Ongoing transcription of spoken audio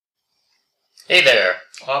Hey there,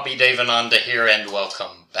 Abhi Devananda here and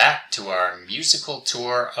welcome back to our musical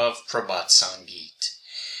tour of Prabhat Sangeet.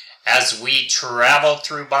 As we travel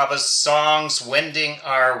through Baba's songs, wending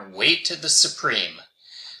our way to the Supreme,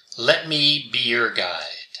 let me be your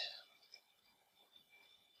guide.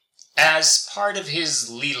 As part of his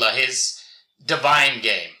Leela, his divine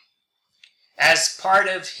game, as part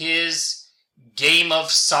of his game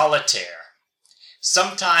of solitaire,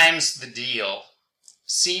 sometimes the deal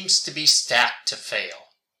seems to be stacked to fail.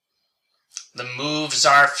 The moves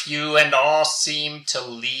are few and all seem to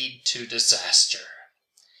lead to disaster.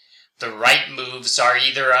 The right moves are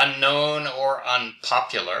either unknown or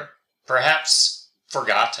unpopular, perhaps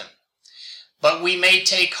forgotten. But we may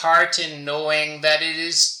take heart in knowing that it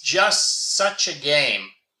is just such a game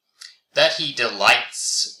that he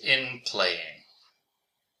delights in playing.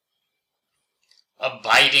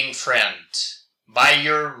 Abiding friend, by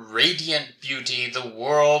your radiant beauty the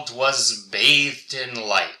world was bathed in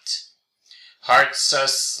light. Hearts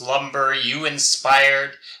a-slumber you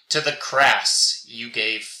inspired, to the crass you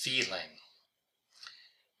gave feeling.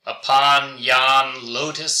 Upon yon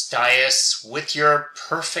lotus dais with your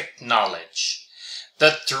perfect knowledge,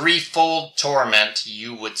 the threefold torment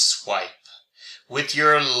you would swipe. With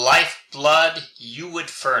your lifeblood you would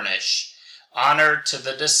furnish honor to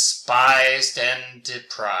the despised and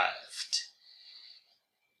deprived.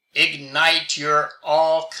 Ignite your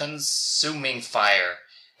all-consuming fire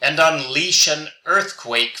and unleash an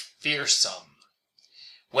earthquake fearsome.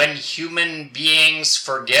 When human beings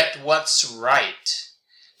forget what's right,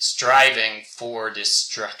 striving for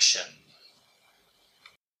destruction.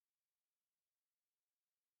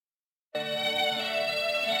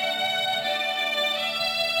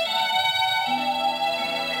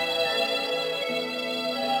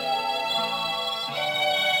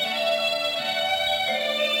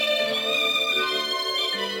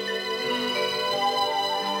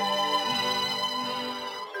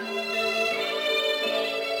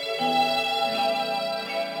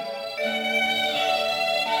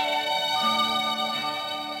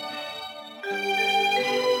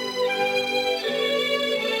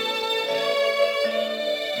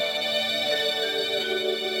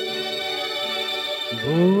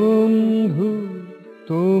 বন্ধু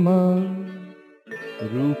তোমার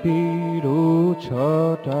রূপের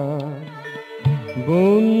ছটায়,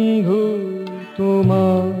 বন্ধু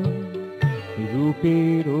তোমার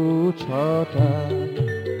রূপের ছটায়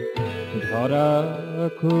ধরা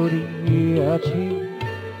করিয়াছে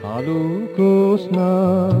আলোক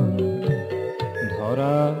স্নান,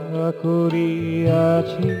 ধরা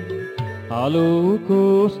করিয়াছে আলোক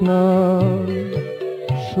স্নান।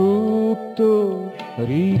 সুপ্ত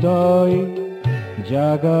হৃদয়ে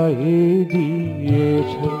জাগায়ে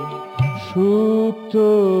দিয়েছ, সুপ্ত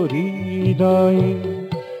হৃদয়ে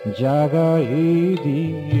জাগায়ে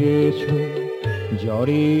দিয়েছ,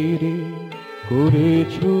 জ্বরের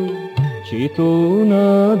করেছ চেতনা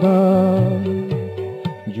দান,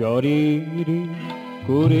 জ্বরের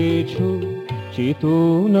করেছ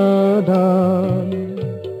চেতনা দান।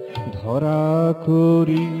 ধরা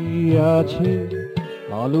করিয়াছে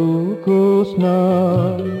আলোক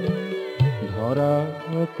স্নান, ধরা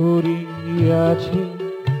করিয়াছে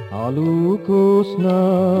আলোক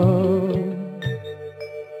স্নান।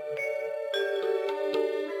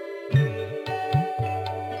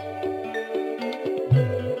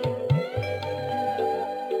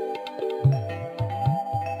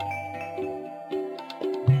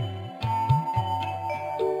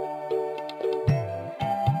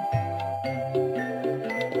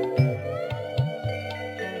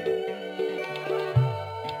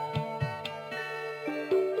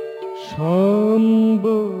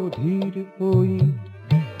 সম্বোধির ওই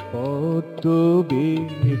পদ্ম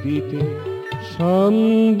বেদিতে,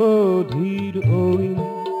 সম্বোধির ওই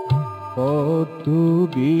পদ্ম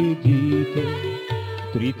বেদিতে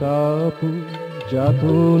ত্রিতাপ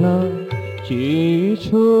যাতনা চেয়েছ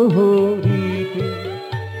হরিতে,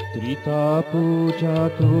 ত্রিতাপ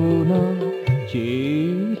যাতনা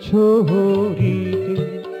চেয়েছ হরিতে,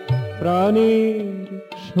 প্রাণের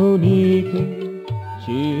শনিতে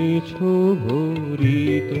চেয়েছ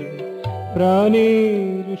ভরিতে,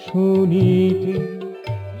 প্রাণের শনিতে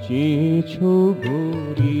চেয়েছ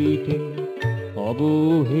ভরিতে,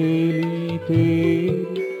 অবহেলিতে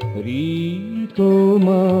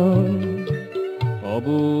ঋতমান,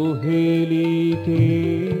 অবহেলিতে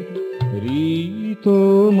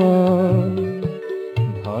ঋতমান।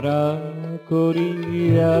 ধরা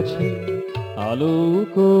করিয়াছে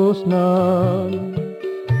আলোক স্নান,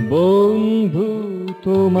 বন্ধু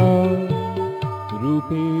তোমার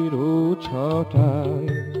রূপের ছটায়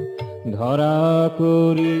ধরা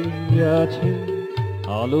করিয়াছে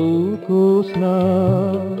আলোক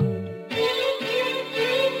স্নান।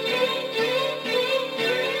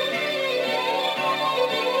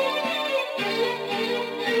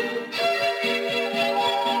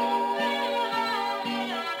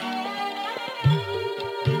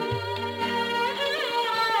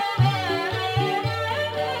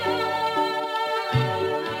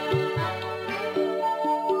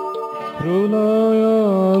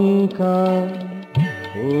 প্রলয়ঙ্কার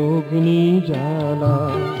অগ্নি জ্বালা,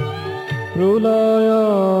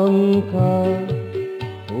 প্রলয়ঙ্কার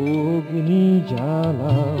অগ্নি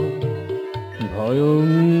জ্বালা,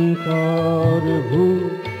 ভয়ঙ্কর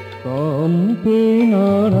ভূকম্পে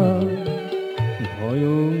নাড়া,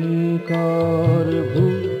 ভয়ঙ্কর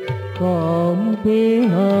ভূকম্পে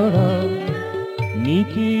নাড়া,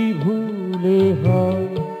 নীতি ভুলে হয়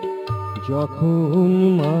যখন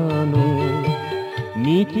মানব,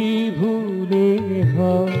 নীতি ভুলে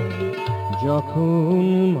হয় যখন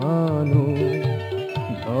মানব,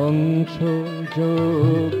 ধ্বংস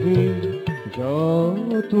যজ্ঞে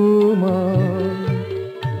যত মান,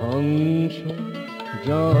 ধ্বংস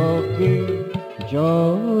যজ্ঞে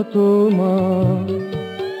যত মান,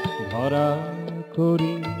 ধরা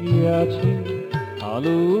করিয়াছে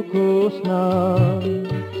আলোক স্নান,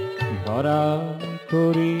 ধরা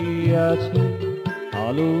করিয়াছে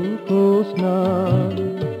আলোক স্নান।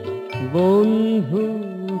 বন্ধু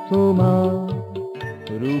তোমার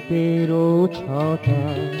রূপের ছটা,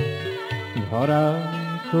 ধরা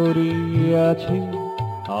করিয়াছে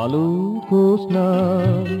আলোক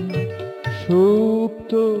স্নান।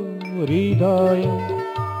 সুপ্ত হৃদয়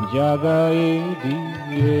জাগায়ে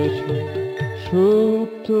দিয়েছ,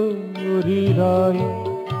 সুপ্ত হৃদয়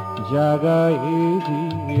জাগায়ে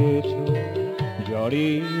দিয়েছ,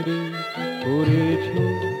 জড়ের করেছ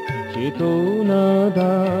চেতনা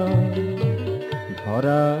দান,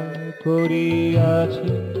 ধরা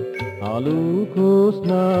করিয়াছে আলোক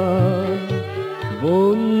স্নান।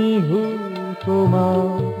 বন্ধু তোমার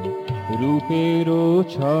রূপের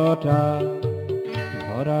ছটা,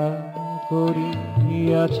 ধরা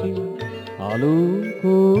করিয়াছে আলোক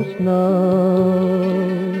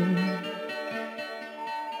স্নান।